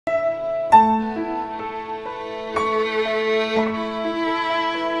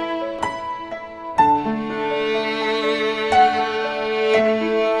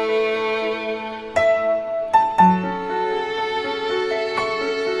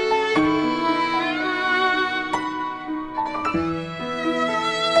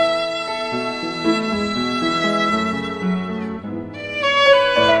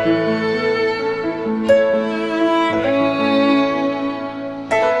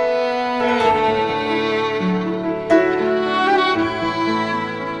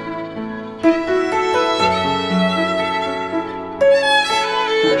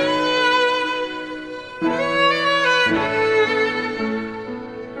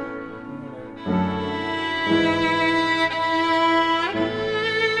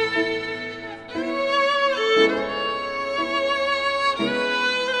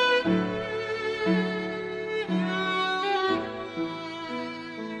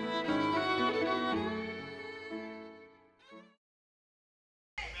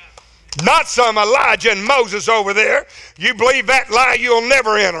Not some Elijah and Moses over there. You believe that lie, you'll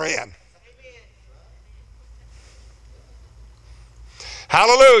never enter in.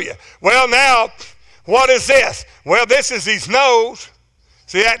 Hallelujah. Well, now, what is this? Well, this is his nose.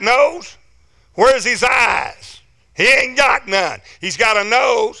 See that nose? Where's his eyes? He ain't got none. He's got a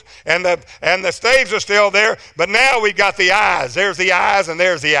nose, and the staves are still there, but now we've got the eyes. There's the eyes, and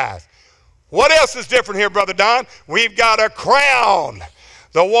there's the eyes. What else is different here, Brother Don? We've got a crown.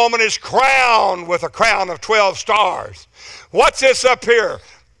 The woman is crowned with a crown of 12 stars. What's this up here,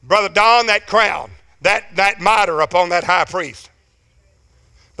 Brother Don, that crown, that mitre upon that high priest?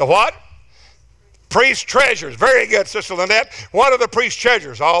 The what? Priest treasures. Very good, Sister Lynette. What are the priest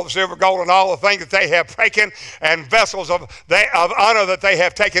treasures? All the silver, gold, and all the things that they have taken, and vessels of honor that they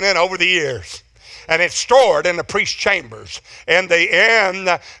have taken in over the years. And it's stored in the priest chambers in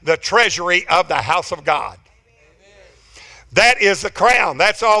the treasury of the house of God. That is the crown.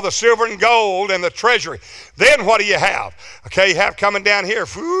 That's all the silver and gold in the treasury. Then what do you have? Okay, you have coming down here.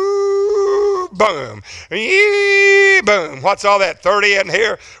 Woo, boom. Boom. What's all that? 30 in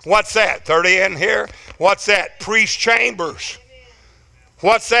here. What's that? 30 in here. What's that? Priest chambers.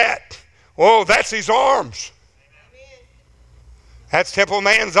 What's that? Oh, that's his arms. That's Temple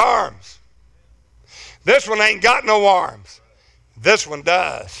Man's arms. This one ain't got no arms. This one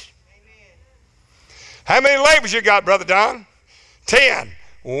does. How many labors you got, Brother Don? 10.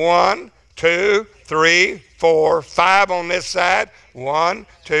 1, 2, 3, 4, 5 on this side. 1,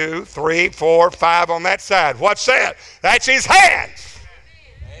 2, 3, 4, 5 on that side. What's that? That's his hands.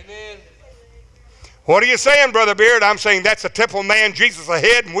 Amen. What are you saying, Brother Beard? I'm saying that's the temple man, Jesus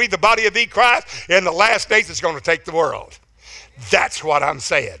ahead, and we the body of thee, Christ, in the last days is going to take the world. That's what I'm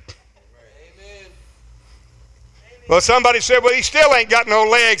saying. Well, somebody said, well, he still ain't got no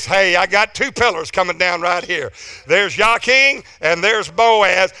legs. Hey, I got 2 pillars coming down right here. There's Yah-King and there's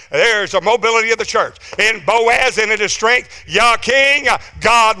Boaz. There's a mobility of the church. In Boaz and in his strength, Yah-King,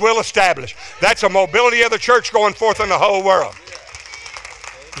 God will establish. That's a mobility of the church going forth in the whole world.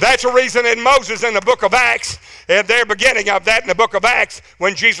 That's a reason in Moses in the book of Acts, at their beginning of that in the book of Acts,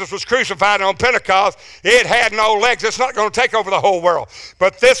 when Jesus was crucified on Pentecost, it had no legs. It's not going to take over the whole world.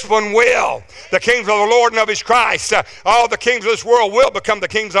 But this one will. The kings of the Lord and of his Christ. All the kings of this world will become the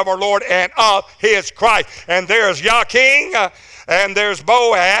kings of our Lord and of his Christ. And there's Yah-King and there's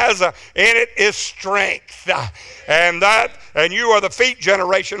Boaz. In it is strength. And you are the feet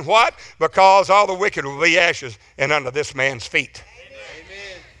generation. What? Because all the wicked will be ashes and under this man's feet.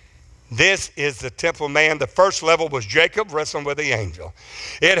 This is the temple man. The first level was Jacob wrestling with the angel.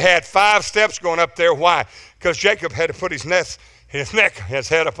 It had 5 steps going up there. Why? Because Jacob had to put his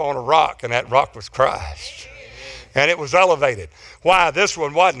head up on a rock, and that rock was Christ. And it was elevated. Why? This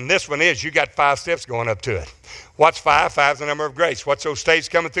one wasn't. This one is. You got 5 steps going up to it. What's 5? 5's the number of grace. What's those staves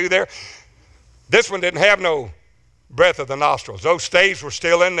coming through there? This one didn't have no breath of the nostrils. Those staves were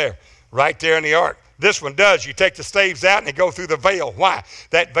still in there, right there in the ark. This one does. You take the staves out and they go through the veil. Why?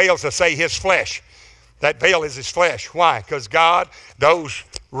 That veil's to say his flesh. That veil is his flesh. Why? Because God, those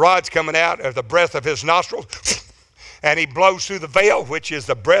rods coming out are the breath of his nostrils. And he blows through the veil, which is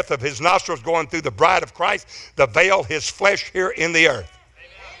the breath of his nostrils going through the bride of Christ. The veil, his flesh here in the earth.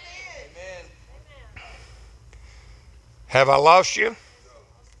 Amen. Have I lost you?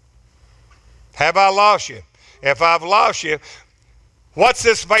 Have I lost you? If I've lost you, what's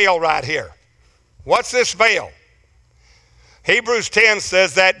this veil right here? What's this veil? Hebrews 10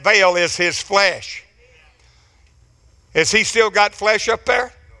 says that veil is his flesh. Is he still got flesh up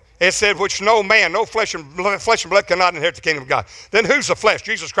there? It said, which no man, no flesh and blood cannot inherit the kingdom of God. Then who's the flesh?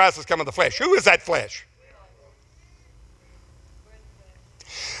 Jesus Christ has come in the flesh. Who is that flesh?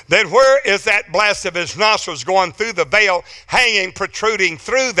 Then where is that blast of his nostrils going through the veil, hanging, protruding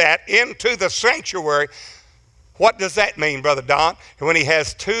through that into the sanctuary? What does that mean, Brother Don? When he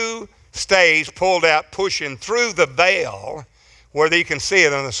has 2 staves pulled out, pushing through the veil where you can see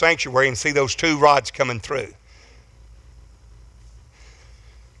it in the sanctuary and see those 2 rods coming through.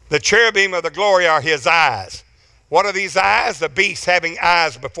 The cherubim of the glory are his eyes. What are these eyes? The beast having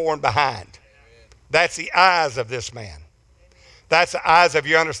eyes before and behind. That's the eyes of this man. That's the eyes of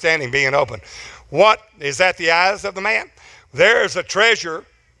your understanding being open. What is that? The eyes of the man? There's a treasure.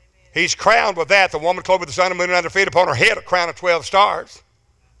 He's crowned with that. The woman clothed with the sun and moon and under feet, upon her head a crown of 12 stars.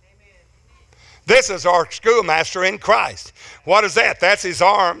 This is our schoolmaster in Christ. What is that? That's his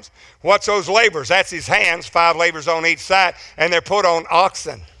arms. What's those labors? That's his hands, 5 labors on each side, and they're put on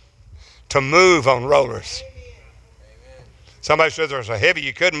oxen to move on rollers. Amen. Somebody says they're so heavy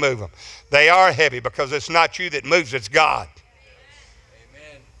you couldn't move them. They are heavy because it's not you that moves, it's God.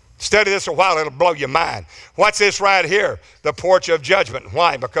 Amen. Study this a while, it'll blow your mind. What's this right here? The porch of judgment.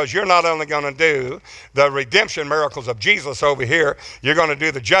 Why? Because you're not only going to do the redemption miracles of Jesus over here, you're going to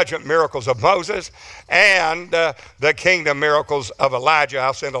do the judgment miracles of Moses and the kingdom miracles of Elijah.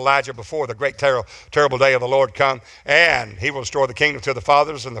 I'll send Elijah before the great terrible day of the Lord come, and he will restore the kingdom to the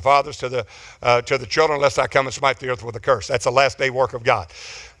fathers and the fathers to the children, lest I come and smite the earth with a curse. That's the last day work of God.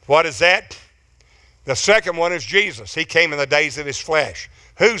 What is that? The second one is Jesus. He came in the days of his flesh.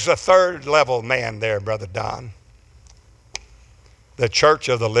 Who's the third level man there, Brother Don? The church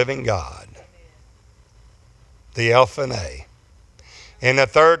of the living God. The Alpha and A. In the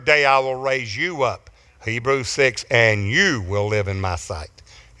third day I will raise you up, Hebrews 6, and you will live in my sight.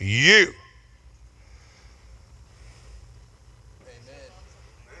 You. Amen.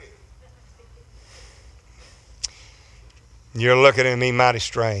 You're looking at me mighty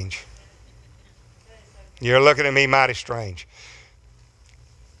strange. You're looking at me mighty strange.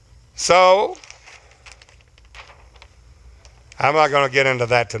 So, I'm not going to get into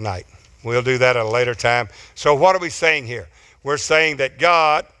that tonight. We'll do that at a later time. So what are we saying here? We're saying that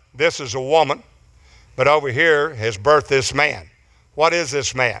God, this is a woman, but over here has birthed this man. What is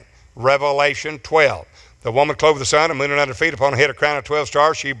this man? Revelation 12. The woman clothed with the sun and moon under her feet, upon her head a crown of 12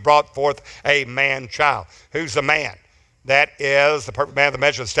 stars. She brought forth a man-child. Who's the man? That is the perfect man, the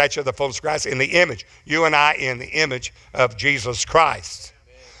measure of the stature of the fullness of Christ, in the image. You and I in the image of Jesus Christ.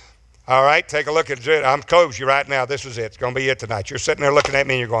 All right, take a look at it. I'm closed you right now. This is it. It's going to be it tonight. You're sitting there looking at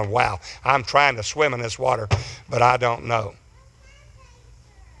me and you're going, wow, I'm trying to swim in this water, but I don't know.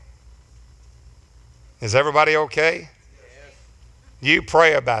 Is everybody okay? Yes. You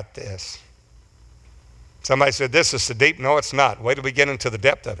pray about this. Somebody said, this is so deep. No, it's not. Wait till we get into the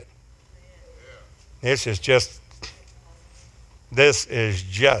depth of it. This is just,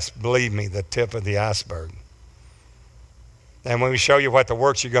 believe me, the tip of the iceberg. And when we show you what the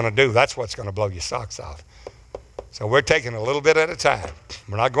works you're going to do, that's what's going to blow your socks off. So we're taking a little bit at a time.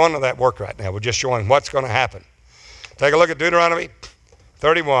 We're not going to that work right now. We're just showing what's going to happen. Take a look at Deuteronomy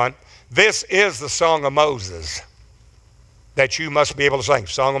 31. This is the song of Moses that you must be able to sing.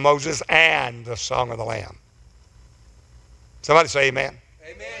 Song of Moses and the song of the Lamb. Somebody say amen.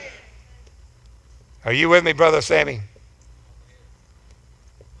 Amen. Are you with me, Brother Sammy?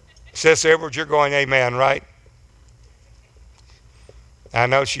 Sister Edwards, you're going amen, right? I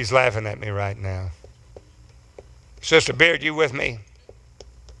know she's laughing at me right now. Sister Beard, you with me?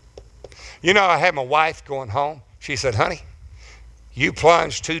 You know, I had my wife going home. She said, honey, you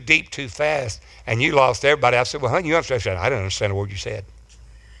plunged too deep too fast and you lost everybody. I said, well, honey, you understand? She said, I didn't understand a word you said.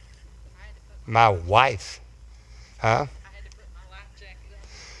 My wife. Huh? I had to put my life jacket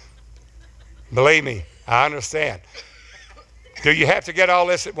on. Believe me, I understand. Do you have to get all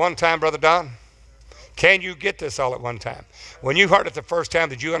this at one time, Brother Don? Can you get this all at one time? When you heard it the first time,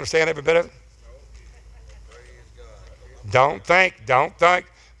 did you understand every bit of it? Don't think.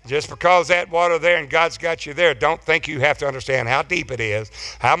 Just because that water there and God's got you there, don't think you have to understand how deep it is,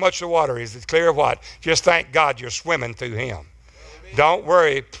 how much the water is. It's clear what. Just thank God you're swimming through him. Don't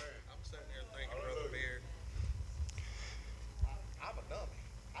worry. I'm sitting here thinking, Brother Beard, I'm a dummy.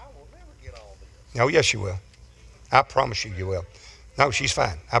 I will never get all this. Oh, yes, you will. I promise you, you will. No, she's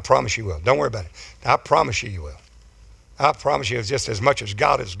fine. I promise you will. Don't worry about it. I promise you will. I promise you, it's just as much as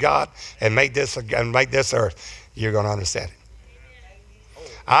God is God and made this earth, you're going to understand it.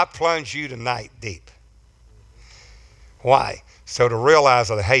 I plunge you tonight deep. Why? So to realize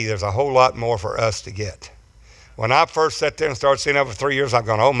that, hey, there's a whole lot more for us to get. When I first sat there and started seeing over 3 years, I'm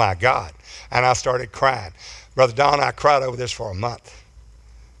going, oh my God. And I started crying. Brother Don, I cried over this for a month.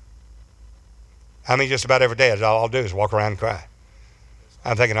 I mean, just about every day, all I'll do is walk around and cry.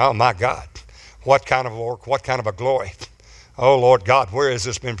 I'm thinking, oh my God, what kind of work, what kind of a glory. Oh Lord God, where has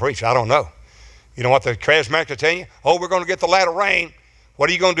this been preached? I don't know. You know what the charismatic will tell you? Oh, we're going to get the latter rain. What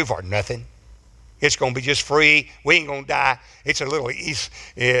are you going to do for it? Nothing. It's going to be just free. We ain't going to die. It's a little,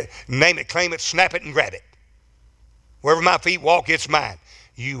 name it, claim it, snap it, and grab it. Wherever my feet walk, it's mine.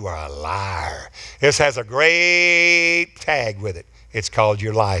 You are a liar. This has a great tag with it. It's called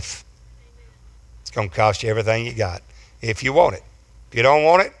your life. It's going to cost you everything you got if you want it. If you don't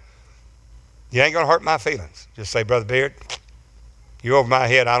want it, you ain't going to hurt my feelings. Just say, Brother Beard, you're over my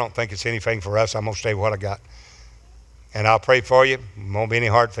head. I don't think it's anything for us. I'm going to stay with what I got. And I'll pray for you. There won't be any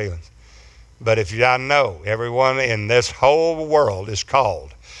hard feelings. But if I know everyone in this whole world is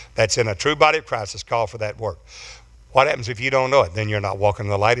called, that's in a true body of Christ, is called for that work. What happens if you don't know it? Then you're not walking in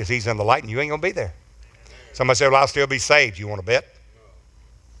the light as he's in the light, and you ain't going to be there. Somebody said, well, I'll still be saved. You want to bet?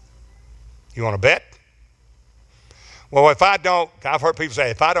 You want to bet? Well, if I don't, I've heard people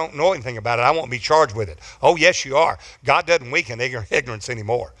say, if I don't know anything about it, I won't be charged with it. Oh, yes, you are. God doesn't weaken ignorance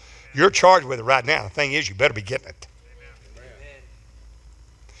anymore. You're charged with it right now. The thing is, you better be getting it. Amen.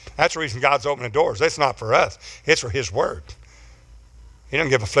 That's the reason God's opening doors. It's not for us. It's for His Word. He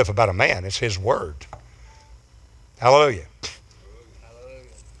doesn't give a flip about a man. It's His Word. Hallelujah. Hallelujah.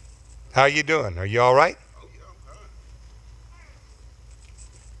 How are you doing? Are you all right? Oh, yeah, I'm fine.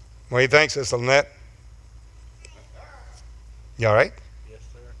 What do you think, Sister Lynette? You all right? Yes,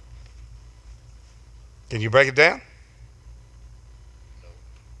 sir. Can you break it down?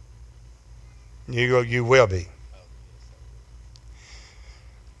 No. You will be. Oh,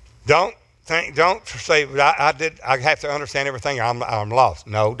 Don't say I have to understand everything. I'm lost.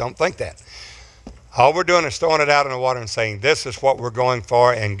 No, don't think that. All we're doing is throwing it out in the water and saying this is what we're going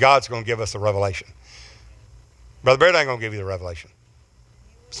for, and God's going to give us the revelation. Brother Baird ain't going to give you the revelation.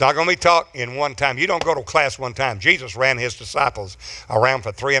 It's not going to be taught in one time. You don't go to class one time. Jesus ran his disciples around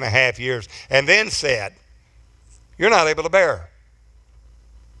for 3.5 years and then said, you're not able to bear.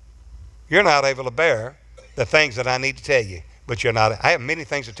 You're not able to bear the things that I need to tell you. But you're not. I have many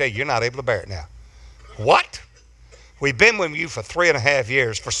things to tell you. You're not able to bear it now. What? We've been with you for 3.5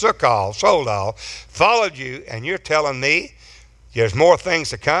 years, forsook all, sold all, followed you, and you're telling me there's more things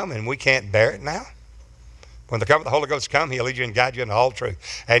to come and we can't bear it now? When the comfort of the Holy Ghost come, He'll lead you and guide you into all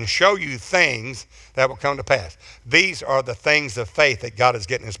truth and show you things that will come to pass. These are the things of faith that God is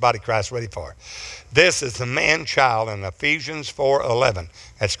getting His body of Christ ready for. This is the man-child in Ephesians 4:11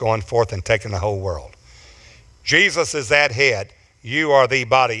 that's going forth and taking the whole world. Jesus is that head. You are the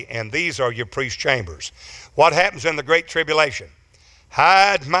body, and these are your priest chambers. What happens in the Great Tribulation?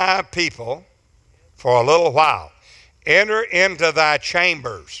 Hide my people for a little while. Enter into thy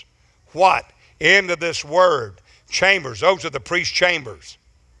chambers. What? Into this word. Chambers. Those are the priest chambers.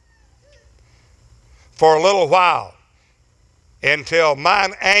 For a little while. Until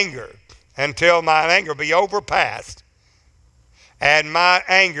mine anger be overpassed. And my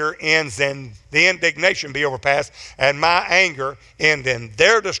anger ends in the indignation be overpassed, and my anger end in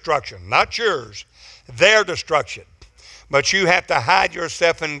their destruction, not yours, their destruction. But you have to hide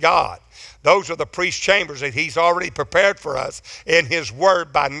yourself in God. Those are the priest chambers that He's already prepared for us in His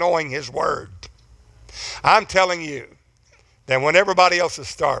Word by knowing His Word. I'm telling you that when everybody else is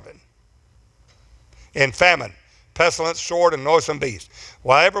starving, in famine, pestilence, sword, and noisome beast,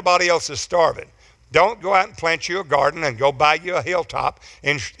 while everybody else is starving, don't go out and plant you a garden and go buy you a hilltop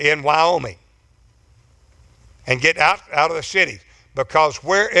in Wyoming and get out of the city, because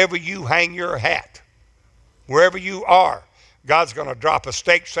wherever you hang your hat, wherever you are, God's going to drop a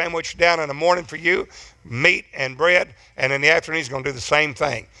steak sandwich down in the morning for you, meat and bread, and in the afternoon He's going to do the same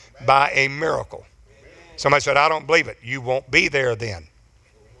thing by a miracle. Somebody said, I don't believe it. You won't be there then.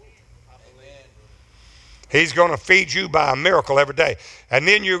 He's going to feed you by a miracle every day. And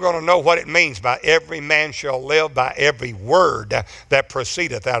then you're going to know what it means by every man shall live by every word that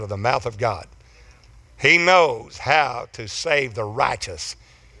proceedeth out of the mouth of God. He knows how to save the righteous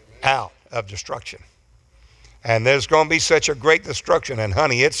out of destruction. And there's going to be such a great destruction. And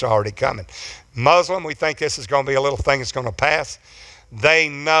honey, it's already coming. Muslim, we think this is going to be a little thing that's going to pass. They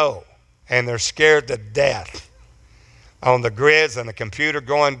know, and they're scared to death on the grids and the computer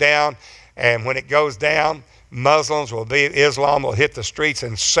going down. And when it goes down, Islam will hit the streets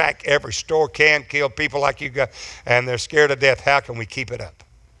and sack every store, kill people like you got, and they're scared to death. How can we keep it up?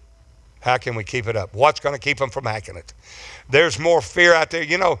 How can we keep it up? What's going to keep them from hacking it? There's more fear out there.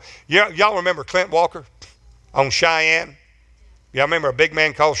 You know, y'all remember Clint Walker on Cheyenne? Y'all remember a big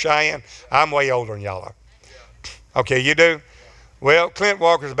man called Cheyenne? I'm way older than y'all are. Okay, you do? Well, Clint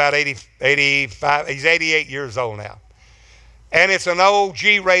Walker's about 85. He's 88 years old now. And it's an old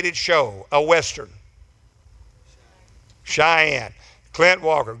G-rated show, a Western. Cheyenne. Clint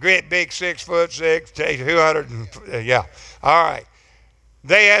Walker, great big 6'6", 200, yeah. All right.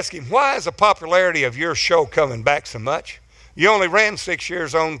 They asked him, why is the popularity of your show coming back so much? You only ran 6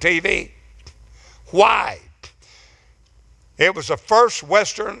 years on TV. Why? It was the first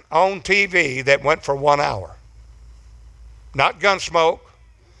Western on TV that went for 1 hour. Not Gunsmoke,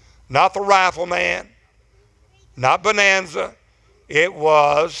 not The Rifleman, not Bonanza. It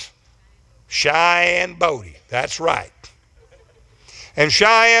was Cheyenne Bodie. That's right. And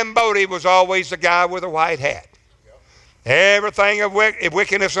Cheyenne Bodie was always the guy with a white hat. Everything of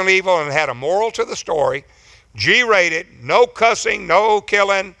wickedness and evil, and had a moral to the story. G-rated, no cussing, no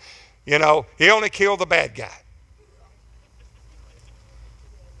killing. You know, he only killed the bad guy.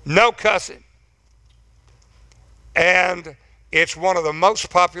 No cussing. And it's one of the most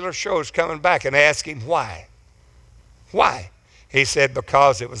popular shows coming back, and ask him why. Why? He said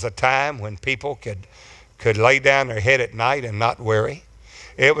because it was a time when people could lay down their head at night and not worry.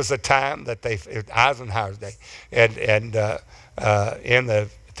 It was a time that Eisenhower's day, and in the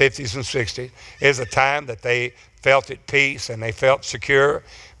 50s and 60s, is a time that they felt at peace and they felt secure.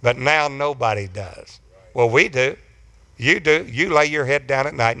 But now nobody does. Well, we do. You do. You lay your head down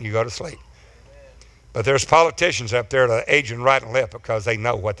at night and you go to sleep. But there's politicians up there that are aging right and left because they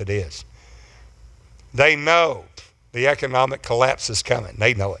know what it is. They know the economic collapse is coming.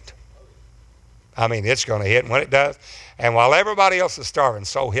 They know it. I mean, it's going to hit, and when it does, and while everybody else is starving,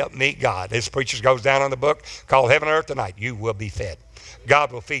 so help me God. This preacher goes down on the book called Heaven and Earth Tonight. You will be fed.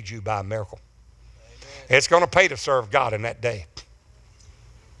 God will feed you by a miracle. Amen. It's going to pay to serve God in that day.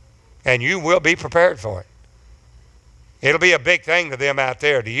 And you will be prepared for it. It'll be a big thing to them out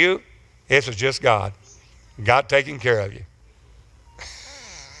there. To you, this is just God. God taking care of you.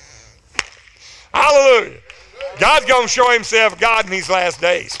 Hallelujah. God's going to show himself God in these last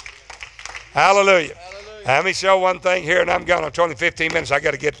days. Hallelujah. Let me show one thing here, and I'm gone on 15 minutes. I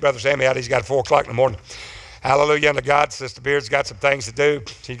got to get Brother Sammy out. He's got 4 o'clock in the morning. Hallelujah unto God. Sister Beard's got some things to do.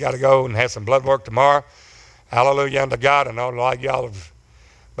 She's got to go and have some blood work tomorrow. Hallelujah unto God. I know like y'all have.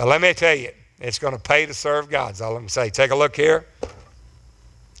 But let me tell you, it's going to pay to serve God. That's all I'm going to say. Take a look here.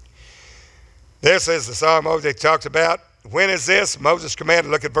 This is the song Moses talks about. When is this? Moses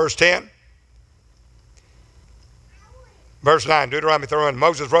commanded. Look at verse 10. Verse 9, Deuteronomy 31.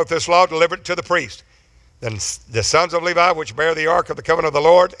 Moses wrote this law, delivered it to the priest. Then the sons of Levi, which bear the ark of the covenant of the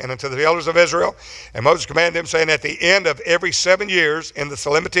Lord, and unto the elders of Israel. And Moses commanded them, saying, at the end of every 7 years, in the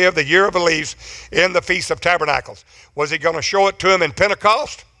solemnity of the year of the leaves, in the Feast of Tabernacles. Was he going to show it to them in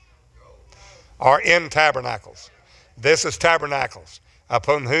Pentecost? Or in Tabernacles? This is Tabernacles.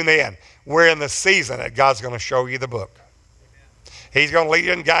 Upon whom then? We're in the season that God's going to show you the book. He's going to lead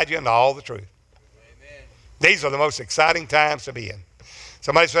you and guide you into all the truth. These are the most exciting times to be in.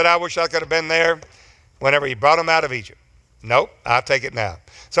 Somebody said, I wish I could have been there whenever he brought them out of Egypt. Nope, I'll take it now.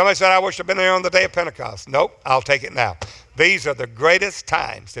 Somebody said, I wish I'd been there on the day of Pentecost. Nope, I'll take it now. These are the greatest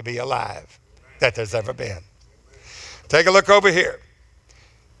times to be alive that there's ever been. Take a look over here.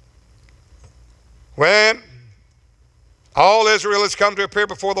 When all Israel has come to appear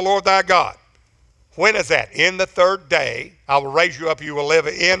before the Lord thy God. When is that? In the 3rd day, I will raise you up. You will live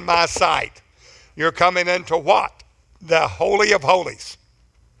in my sight. You're coming into what? The Holy of Holies.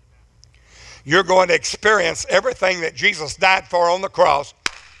 You're going to experience everything that Jesus died for on the cross.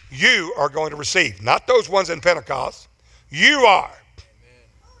 You are going to receive. Not those ones in Pentecost. You are. Amen.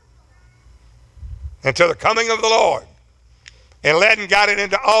 Until the coming of the Lord. And led and guided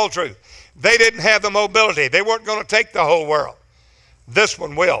into all truth. They didn't have the mobility. They weren't going to take the whole world. This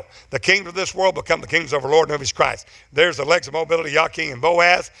one will. The kings of this world become the kings of our Lord and of his Christ. There's the legs of mobility, Joachim and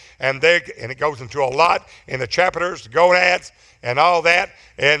Boaz, and it goes into a lot in the chapters, the gonads, and all that,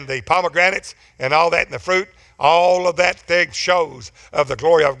 and the pomegranates, and all that in the fruit. All of that thing shows of the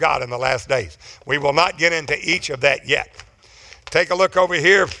glory of God in the last days. We will not get into each of that yet. Take a look over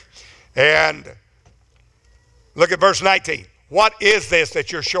here and look at verse 19. What is this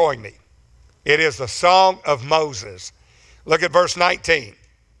that you're showing me? It is the song of Moses. Look at verse 19.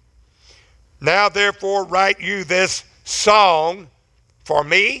 Now therefore write you this song for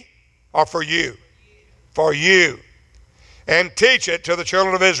me or for you? For you. And teach it to the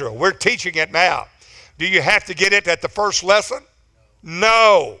children of Israel. We're teaching it now. Do you have to get it at the first lesson?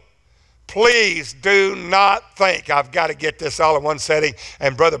 No. Please do not think I've got to get this all in one setting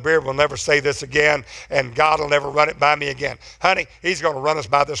and Brother Beard will never say this again and God will never run it by me again. Honey, he's going to run us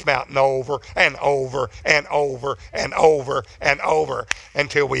by this mountain over and over and over and over and over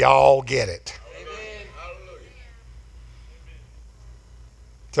until we all get it. Amen.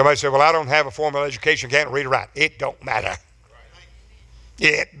 Somebody said, well, I don't have a formal education, can't read or write. It don't matter.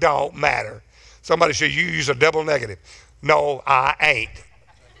 It don't matter. Somebody said, you use a double negative. No, I ain't.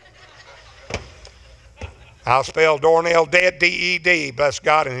 I'll spell doornail dead, D-E-D, bless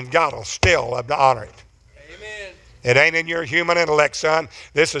God, and God will still honor it. Amen. It ain't in your human intellect, son.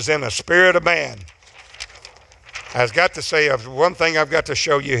 This is in the spirit of man. I've got to say one thing I've got to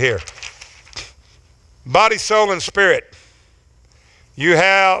show you here. Body, soul, and spirit. You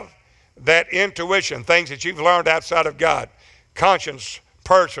have that intuition, things that you've learned outside of God. Conscience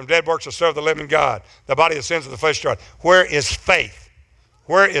purged from dead works to serve the living God. The body of sins of the flesh destroyed. Where is faith?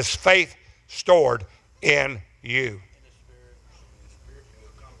 Where is faith stored in you?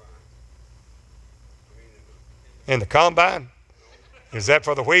 In the combine? Is that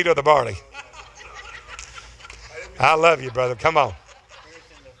for the wheat or the barley? I love you, brother. Come on.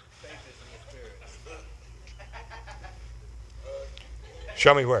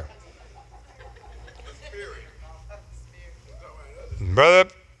 Show me where. Brother,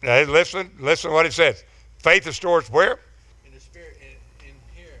 hey, listen to what it says. Faith is stored where? In the spirit, in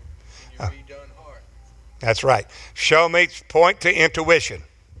here, in your redone heart. That's right. Show me, point to intuition.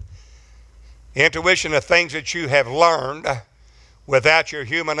 Intuition are things that you have learned without your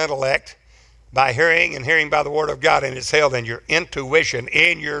human intellect by hearing and hearing by the Word of God, and it's held in your intuition,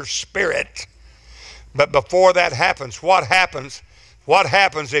 in your spirit. But before that happens, what happens? What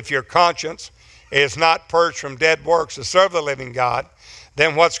happens if your conscience is not purged from dead works to serve the living God?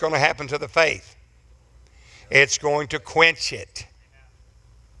 Then what's going to happen to the faith? It's going to quench it.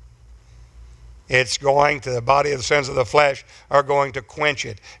 It's going to, the body of the sins of the flesh are going to quench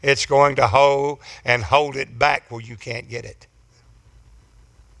it. It's going to hold it back where you can't get it.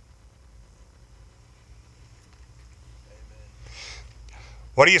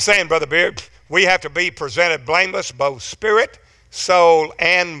 What are you saying, Brother Beard? We have to be presented blameless, both spirit, soul,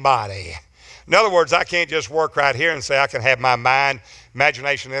 and body. In other words, I can't just work right here and say I can have my mind,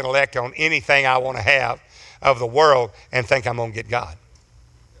 imagination, intellect on anything I want to have of the world and think I'm going to get God.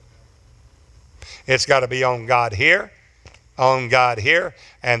 It's got to be on God here,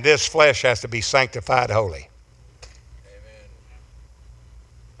 and this flesh has to be sanctified holy. Amen.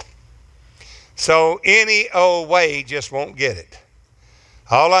 So any old way just won't get it.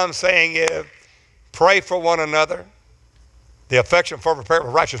 All I'm saying is pray for one another. The affection for the prayer of a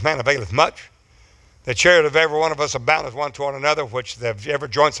righteous man availeth much. The charity of every one of us aboundeth one toward another, which every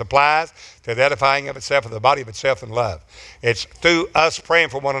joint supplies, to the edifying of itself and the body of itself in love. It's through us praying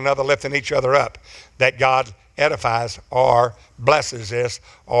for one another, lifting each other up, that God edifies or blesses us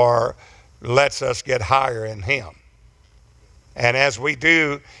or lets us get higher in Him. And as we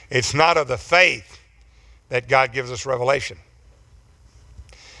do, it's not of the faith that God gives us revelation.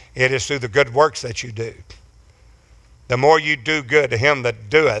 It is through the good works that you do. The more you do good to him that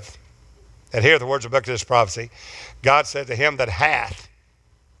doeth, that heareth the words of this prophecy, God said to him that hath,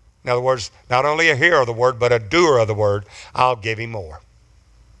 in other words, not only a hearer of the word, but a doer of the word, I'll give him more.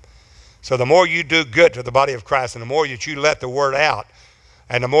 So the more you do good to the body of Christ, and the more that you let the word out,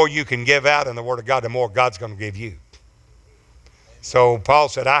 and the more you can give out in the word of God, the more God's going to give you. So Paul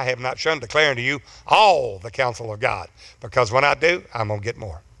said, I have not shunned declaring to you all the counsel of God, because when I do, I'm going to get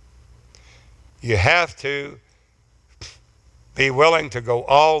more. You have to be willing to go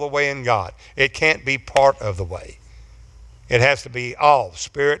all the way in God. It can't be part of the way. It has to be all,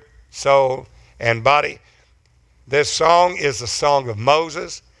 spirit, soul, and body. This song is the song of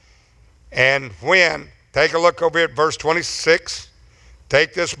Moses. And when, take a look over here at verse 26,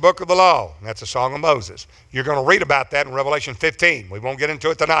 take this book of the law. That's the song of Moses. You're going to read about that in Revelation 15. We won't get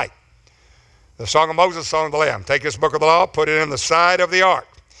into it tonight. The song of Moses, song of the Lamb. Take this book of the law, put it in the side of the ark.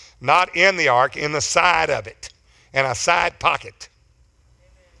 Not in the ark, in the side of it. In a side pocket.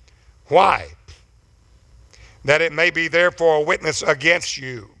 Why? That it may be there for a witness against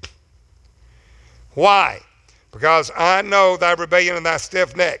you. Why? Because I know thy rebellion and thy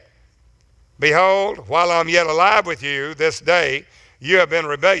stiff neck. Behold, while I'm yet alive with you this day, you have been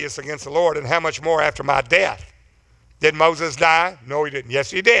rebellious against the Lord, and how much more after my death? Did Moses die? No, he didn't.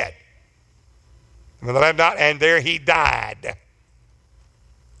 Yes, he did. And there he died.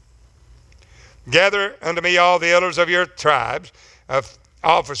 Gather unto me all the elders of your tribes, of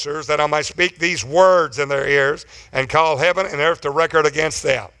officers, that I might speak these words in their ears, and call heaven and earth to record against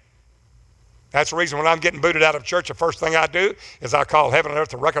them. That's the reason when I'm getting booted out of church, the first thing I do is I call heaven and earth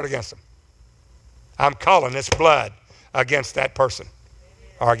to record against them. I'm calling this blood against that person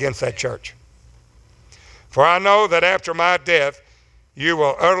or against that church. For I know that after my death, you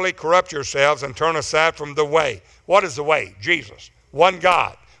will utterly corrupt yourselves and turn aside from the way. What is the way? Jesus. One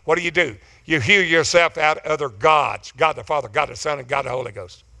God. What do? You hew yourself out other gods, God the Father, God the Son, and God the Holy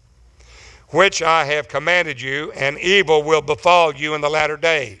Ghost, which I have commanded you, and evil will befall you in the latter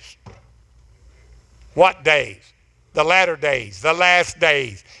days. What days? The latter days, the last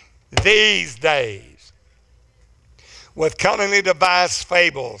days, these days. With cunningly devised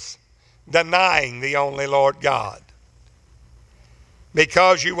fables, denying the only Lord God.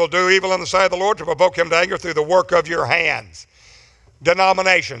 Because you will do evil in the sight of the Lord to provoke him to anger through the work of your hands.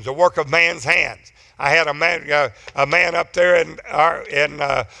 Denominations, the work of man's hands. I had a man up there in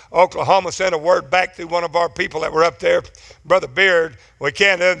Oklahoma sent a word back through one of our people that were up there. Brother Beard, we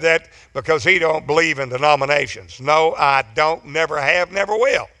can't do that because he don't believe in denominations. No, I don't, never have, never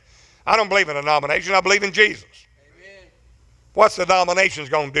will. I don't believe in denominations. I believe in Jesus. Amen. What's the denominations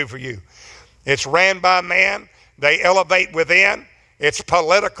going to do for you? It's ran by man. They elevate within. It's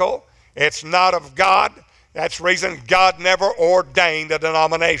political. It's not of God. That's the reason God never ordained a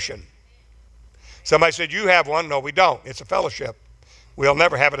denomination. Somebody said, you have one. No, we don't. It's a fellowship. We'll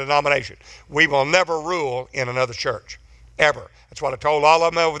never have a denomination. We will never rule in another church, ever. That's what I told all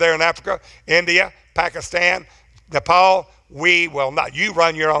of them over there in Africa, India, Pakistan, Nepal. We will not. You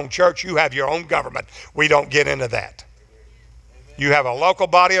run your own church. You have your own government. We don't get into that. You have a local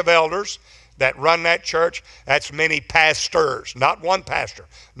body of elders that run that church. That's many pastors, not one pastor,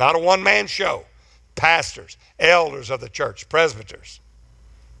 not a one-man show. Pastors, elders of the church, presbyters,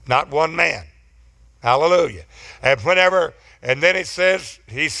 not one man. Hallelujah. And then it says,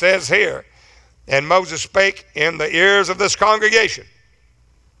 he says here, and Moses spake in the ears of this congregation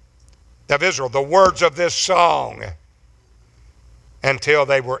of Israel the words of this song until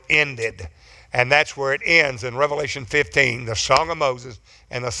they were ended. And that's where it ends in Revelation 15, the song of Moses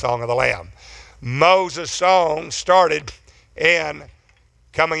and the song of the Lamb. Moses' song started in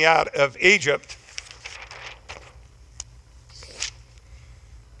coming out of Egypt.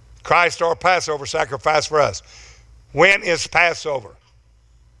 Christ our Passover sacrifice for us. When is Passover?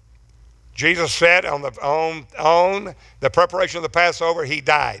 Jesus said on the preparation of the Passover, he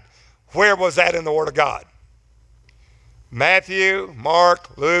died. Where was that in the Word of God? Matthew,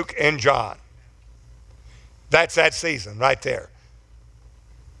 Mark, Luke, and John. That's that season right there.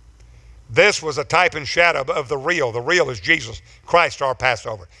 This was a type and shadow of the real. The real is Jesus Christ, our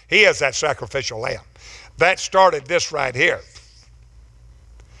Passover. He is that sacrificial lamb. That started this right here.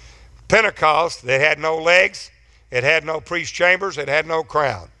 Pentecost, they had no legs, it had no priest chambers, it had no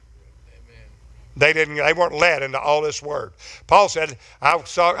crown. Amen. They weren't led into all this word. Paul said, I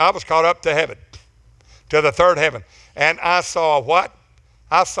was caught up to heaven, to the third heaven, and I saw what?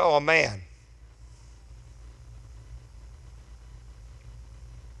 I saw a man.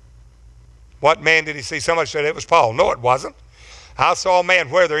 What man did he see? Somebody said it was Paul. No, it wasn't. I saw a man,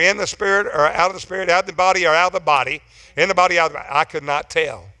 whether in the spirit or out of the spirit, out of the body or out of the body, in the body, out of the body, I could not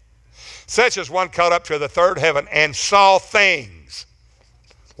tell. Such as one caught up to the third heaven and saw things.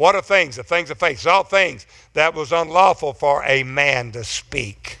 What are things? The things of faith. Saw things that was unlawful for a man to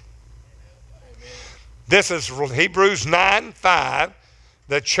speak. Amen. This is Hebrews 9:5,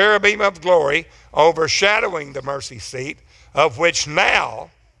 the cherubim of glory overshadowing the mercy seat, of which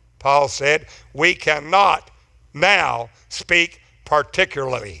now, Paul said, we cannot now speak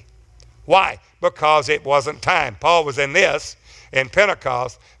particularly. Why? Because it wasn't time. Paul was in this, in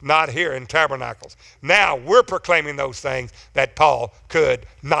Pentecost, not here in Tabernacles. Now we're proclaiming those things that Paul could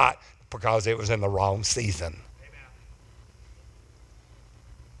not because it was in the wrong season. Amen.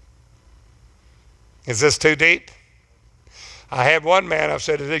 Is this too deep? I had one man, I've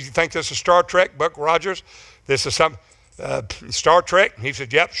said, do you think this is Star Trek, Buck Rogers? This is some Star Trek? He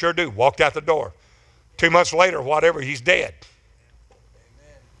said, yep, sure do. Walked out the door. 2 months later, whatever, he's dead.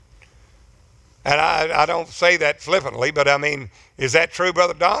 And I don't say that flippantly, but I mean, is that true,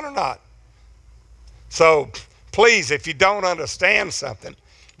 Brother Don, or not? So please, if you don't understand something,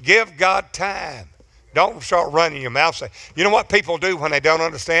 give God time. Don't start running your mouth. Say, you know what people do when they don't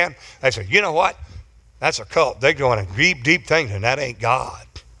understand? They say, you know what? That's a cult. They're doing deep, deep things, and that ain't God.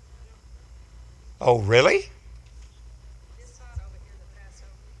 Oh, really?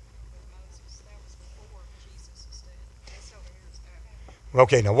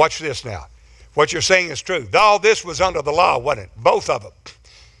 Okay, now watch this now. What you're saying is true. All this was under the law, wasn't it? Both of them.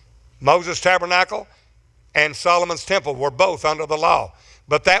 Moses' tabernacle and Solomon's temple were both under the law.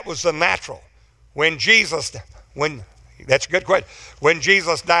 But that was the natural. That's a good question. When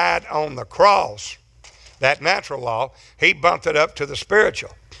Jesus died on the cross, that natural law, he bumped it up to the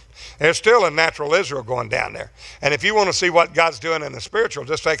spiritual. There's still a natural Israel going down there. And if you want to see what God's doing in the spiritual,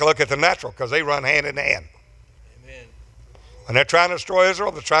 just take a look at the natural, because they run hand in hand. Amen. When they're trying to destroy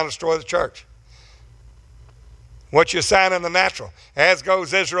Israel, they're trying to destroy the church. What you sign in the natural, as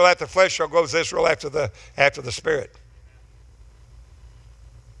goes Israel after the flesh, so goes Israel after the spirit.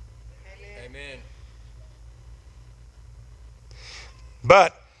 Amen.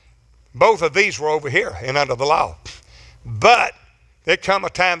 But both of these were over here and under the law. But there come a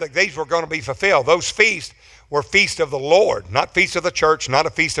time that these were going to be fulfilled. Those feasts were feasts of the Lord, not feasts of the church, not a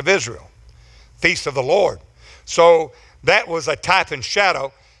feast of Israel. Feast of the Lord. So that was a type and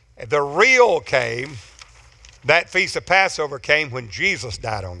shadow. The real came. That feast of Passover came when Jesus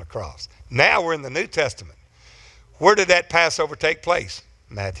died on the cross. Now we're in the New Testament. Where did that Passover take place?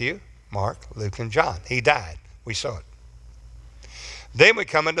 Matthew, Mark, Luke, and John. He died. We saw it. Then we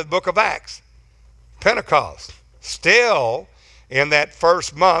come into the book of Acts. Pentecost. Still in that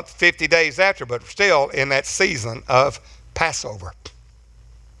first month, 50 days after, but still in that season of Passover.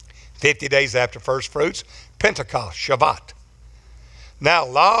 50 days after first fruits, Pentecost, Shabbat. Now,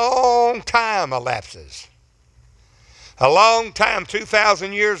 long time elapses. A long time,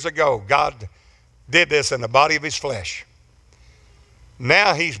 2,000 years ago, God did this in the body of his flesh.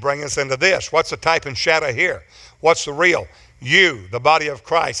 Now he's bringing us into this. What's the type and shadow here? What's the real? You, the body of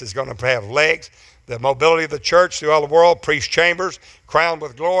Christ, is going to have legs, the mobility of the church through all the world, priest chambers, crowned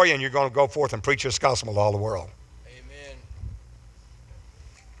with glory, and you're going to go forth and preach this gospel to all the world. Amen.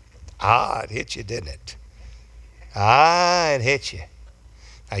 Ah, it hit you, didn't it? Ah, it hit you.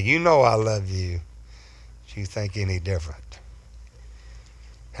 Now, you know I love you. But you think any different.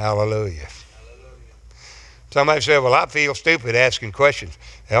 Hallelujah. Somebody said, well, I feel stupid asking questions.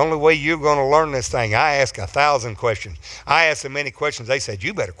 The only way you're going to learn this thing, I ask 1,000 questions. I asked them many questions. They said,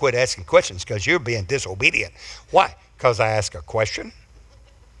 you better quit asking questions because you're being disobedient. Why? Because I ask a question.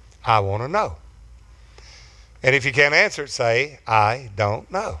 I want to know. And if you can't answer it, say, I don't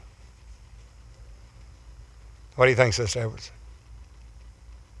know. What do you think, Sister Edwards?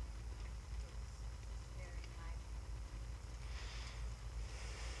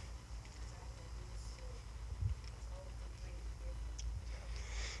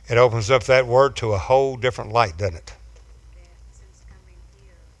 It opens up that word to a whole different light, doesn't it? Since coming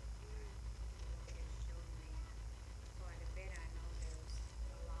here, it showed me quite a bit. I know there's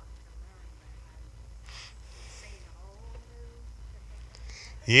a lot to learn, but I've seen a whole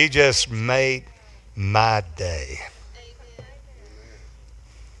new. You just made my day.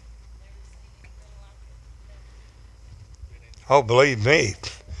 Oh, believe me,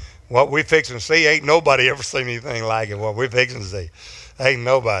 what we fixing to see, ain't nobody ever seen anything like it. What we fixing to see, ain't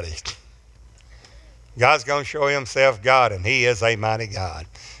nobody. God's going to show himself God, and he is a mighty God.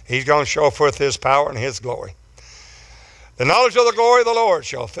 He's going to show forth his power and his glory. The knowledge of the glory of the Lord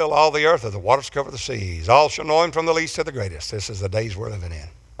shall fill all the earth as the waters cover the seas. All shall know him from the least to the greatest. This is the days we're living in.